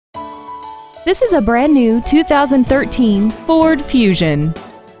This is a brand new 2013 Ford Fusion.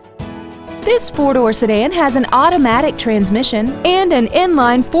 This four-door sedan has an automatic transmission and an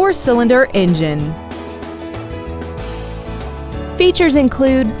inline four-cylinder engine. Features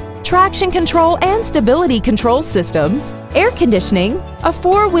include traction control and stability control systems, air conditioning, a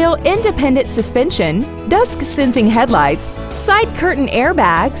four-wheel independent suspension, dusk-sensing headlights, side curtain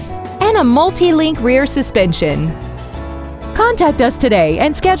airbags, and a multi-link rear suspension. Contact us today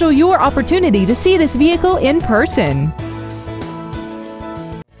and schedule your opportunity to see this vehicle in person.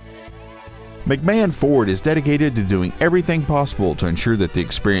 McMahon Ford is dedicated to doing everything possible to ensure that the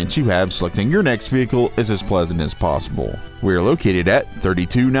experience you have selecting your next vehicle is as pleasant as possible. We are located at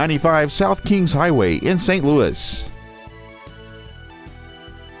 3295 South Kingshighway in St. Louis.